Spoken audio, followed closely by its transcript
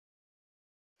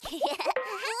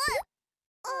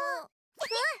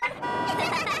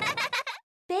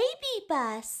Baby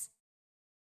bus.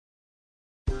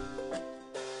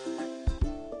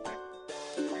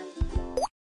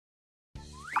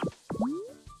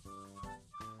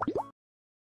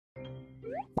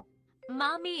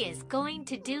 Mommy is going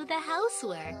to do the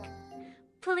housework.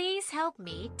 Please help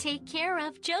me take care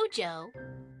of Jojo.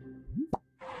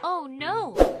 Oh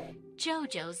no!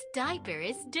 Jojo's diaper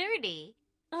is dirty.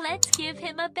 Let's give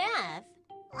him a bath.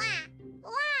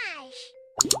 Wash!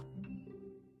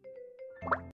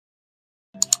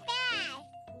 Bath!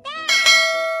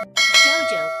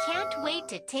 Jojo can't wait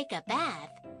to take a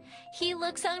bath. He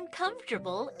looks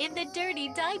uncomfortable in the dirty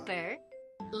diaper.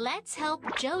 Let's help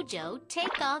Jojo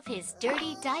take off his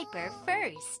dirty diaper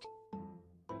first.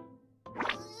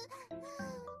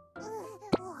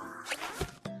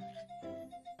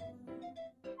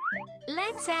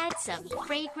 Let's add some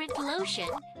fragrant lotion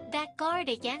that guard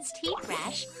against heat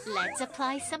rash. Let's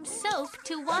apply some soap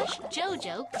to wash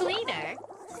Jojo cleaner.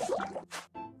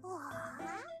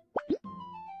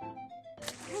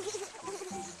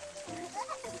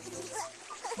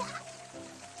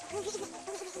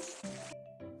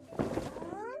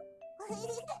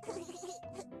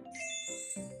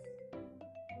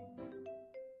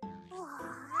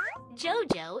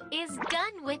 Jojo is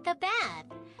done with the bath.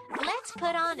 Let's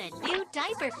put on a new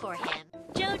diaper for him.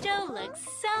 Jojo looks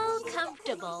so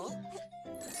comfortable.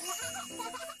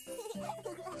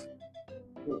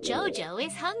 Jojo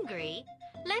is hungry.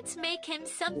 Let's make him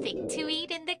something to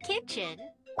eat in the kitchen.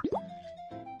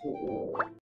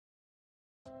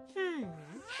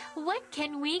 What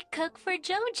can we cook for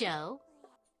Jojo?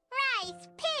 Rice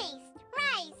paste!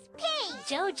 Rice paste!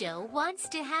 Jojo wants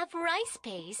to have rice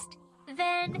paste.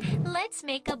 Then let's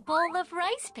make a bowl of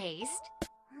rice paste.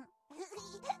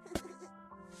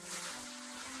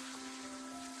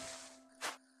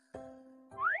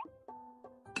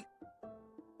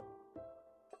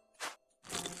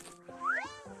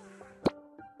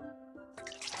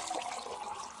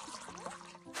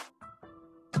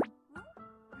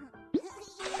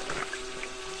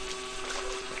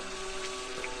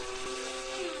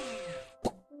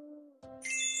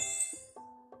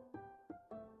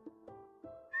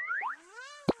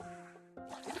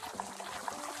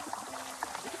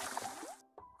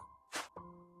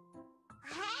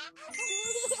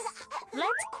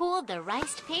 Let's cool the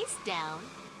rice paste down.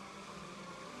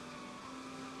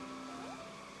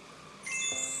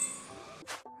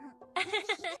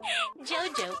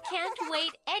 Jojo can't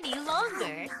wait any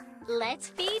longer. Let's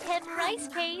feed him rice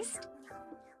paste.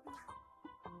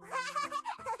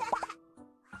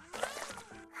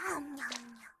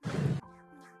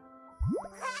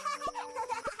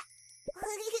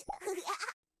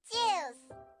 Juice!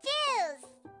 Juice!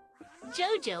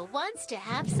 Jojo wants to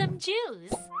have some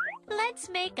juice. Let's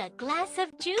make a glass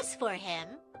of juice for him.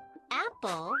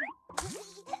 Apple,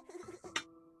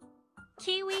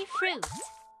 kiwi fruit,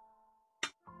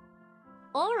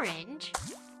 orange,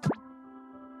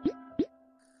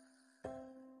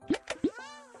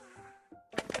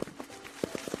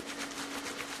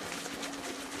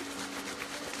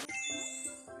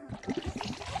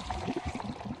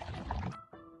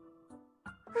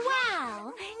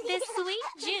 wow! The sweet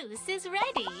juice is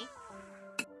ready.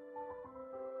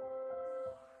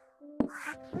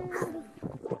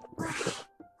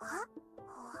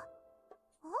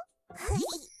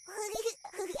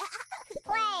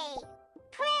 Play!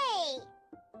 Play!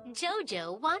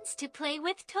 Jojo wants to play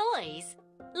with toys.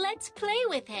 Let's play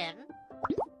with him.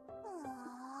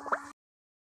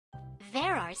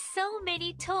 There are so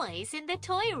many toys in the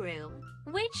toy room.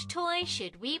 Which toy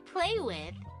should we play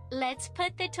with? Let's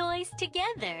put the toys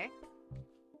together.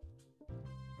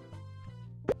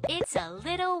 It's a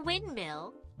little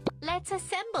windmill. Let's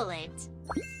assemble it.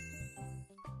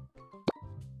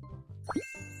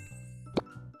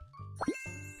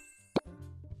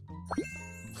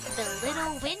 The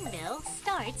little windmill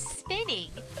starts spinning.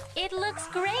 It looks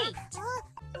great.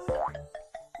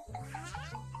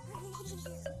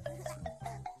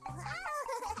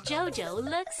 Jojo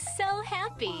looks so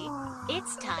happy.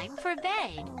 It's time for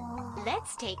bed.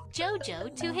 Let's take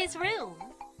Jojo to his room.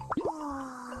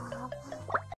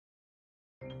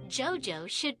 Jojo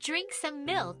should drink some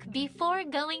milk before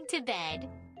going to bed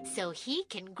so he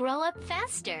can grow up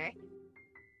faster.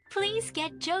 Please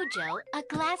get Jojo a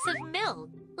glass of milk.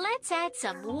 Let's add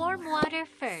some warm water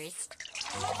first.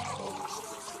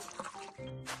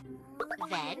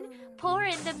 Then pour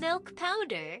in the milk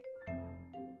powder.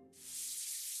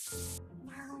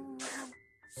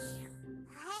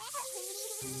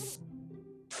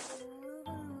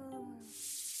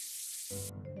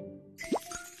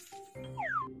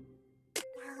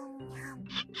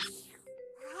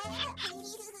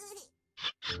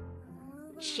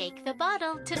 shake the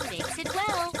bottle to mix it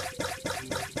well.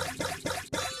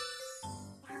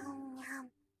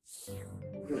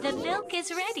 The milk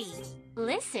is ready.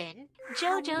 Listen,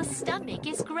 Jojo's stomach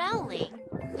is growling.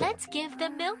 Let's give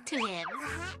the milk to him.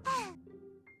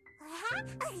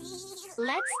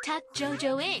 Let's tuck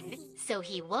Jojo in so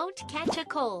he won't catch a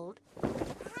cold.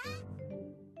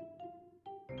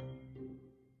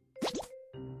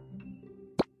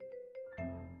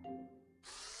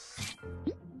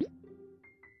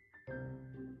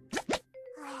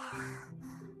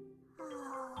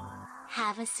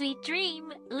 Have a sweet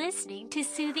dream listening to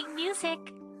soothing music.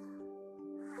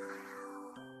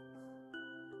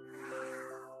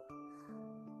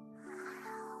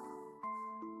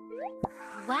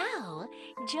 Wow,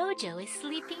 Jojo is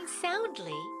sleeping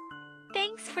soundly.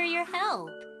 Thanks for your help.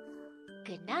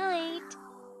 Good night.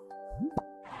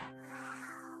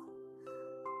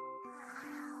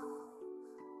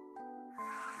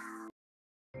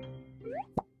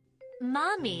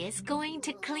 Mommy is going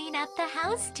to clean up the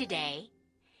house today.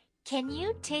 Can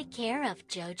you take care of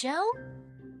Jojo?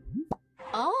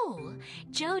 Oh,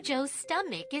 Jojo's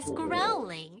stomach is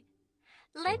growling.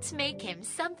 Let's make him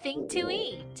something to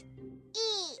eat.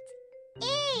 Eat!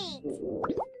 Eat!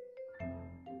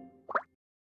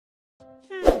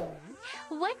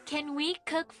 What can we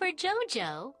cook for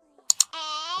Jojo?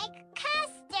 Egg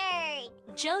custard!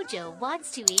 Jojo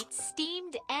wants to eat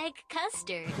steamed egg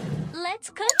custard. Let's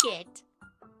cook it.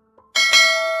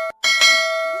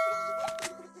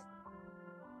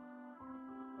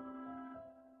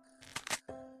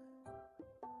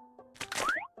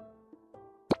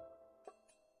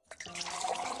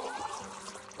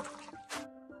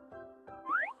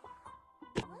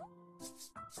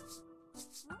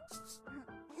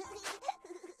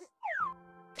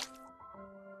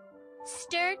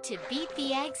 Stir to beat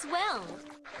the eggs well.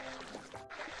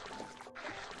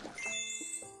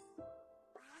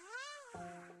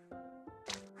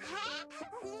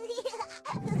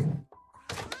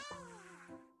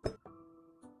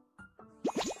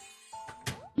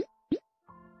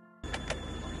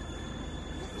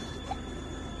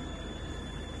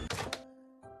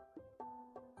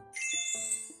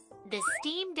 The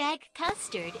steamed egg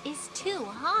custard is too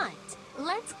hot.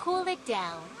 Let's cool it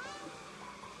down.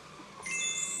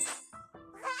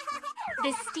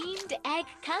 The steamed egg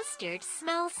custard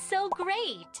smells so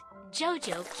great.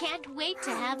 Jojo can't wait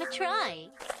to have a try.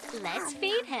 Let's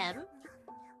feed him.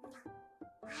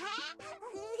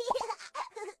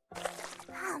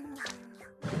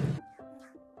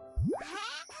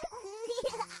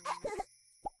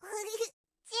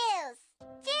 Juice!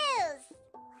 Juice!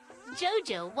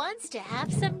 Jojo wants to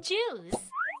have some juice.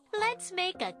 Let's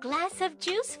make a glass of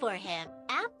juice for him.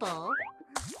 Apple,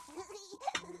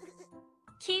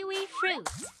 kiwi fruit,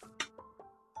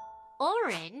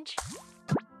 orange,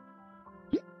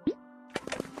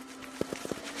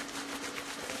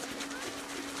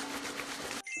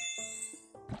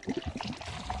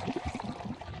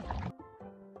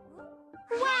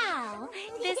 wow!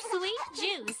 The sweet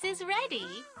juice is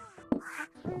ready.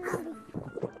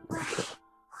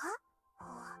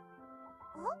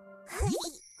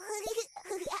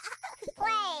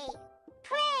 Play!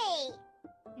 Play!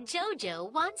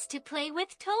 Jojo wants to play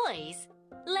with toys.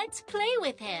 Let's play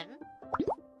with him.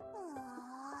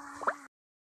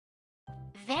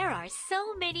 There are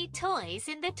so many toys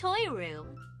in the toy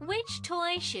room. Which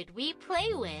toy should we play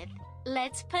with?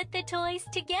 Let's put the toys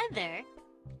together.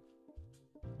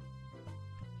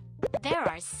 There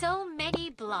are so many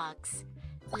blocks.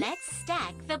 Let's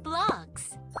stack the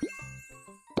blocks.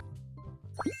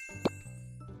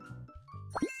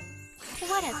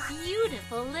 What a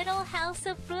beautiful little house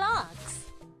of blocks.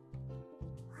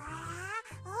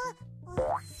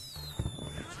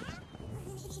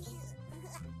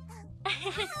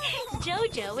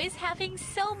 Jojo is having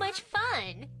so much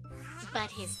fun.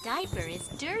 But his diaper is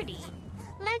dirty.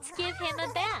 Let's give him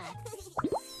a bath.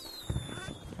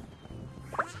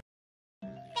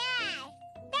 Bath!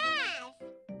 Bath!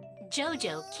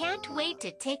 Jojo can't wait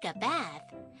to take a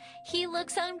bath. He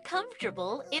looks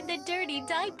uncomfortable in the dirty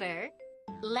diaper.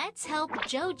 Let's help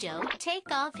Jojo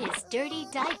take off his dirty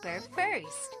diaper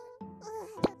first.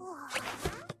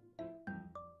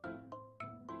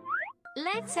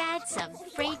 Let's add some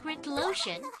fragrant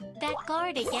lotion that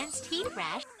guard against heat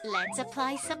rash. Let's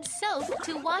apply some soap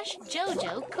to wash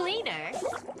Jojo cleaner.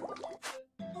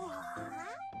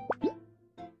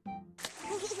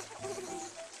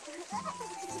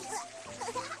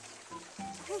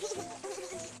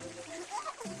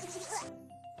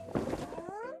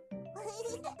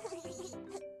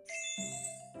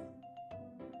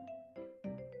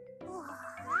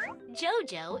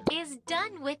 Jojo is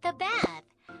done with the bath.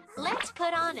 Let's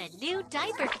put on a new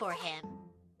diaper for him.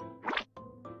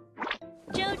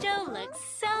 Jojo looks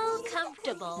so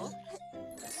comfortable.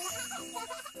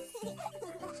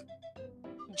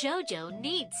 Jojo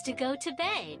needs to go to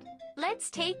bed.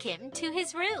 Let's take him to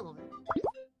his room.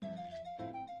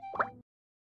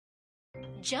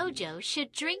 Jojo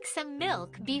should drink some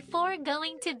milk before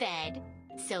going to bed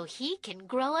so he can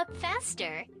grow up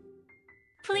faster.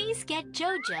 Please get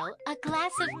Jojo a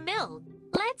glass of milk.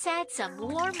 Let's add some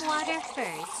warm water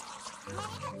first.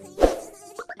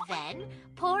 Then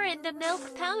pour in the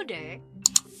milk powder.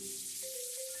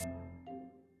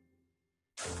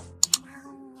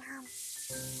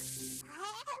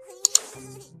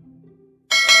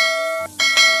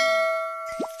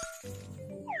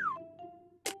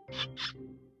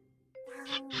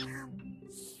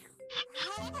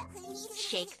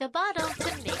 Shake the bottle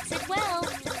to mix it well.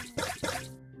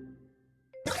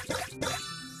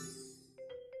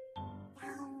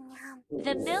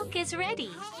 The milk is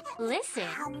ready. Listen,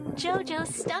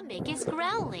 Jojo's stomach is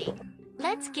growling.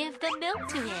 Let's give the milk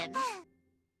to him.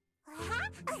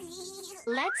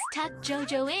 Let's tuck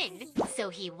Jojo in so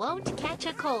he won't catch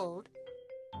a cold.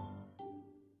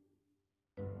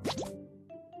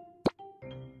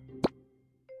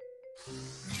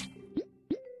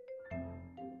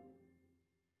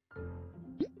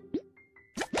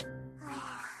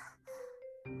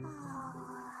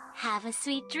 Have a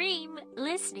sweet dream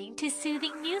listening to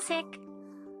soothing music.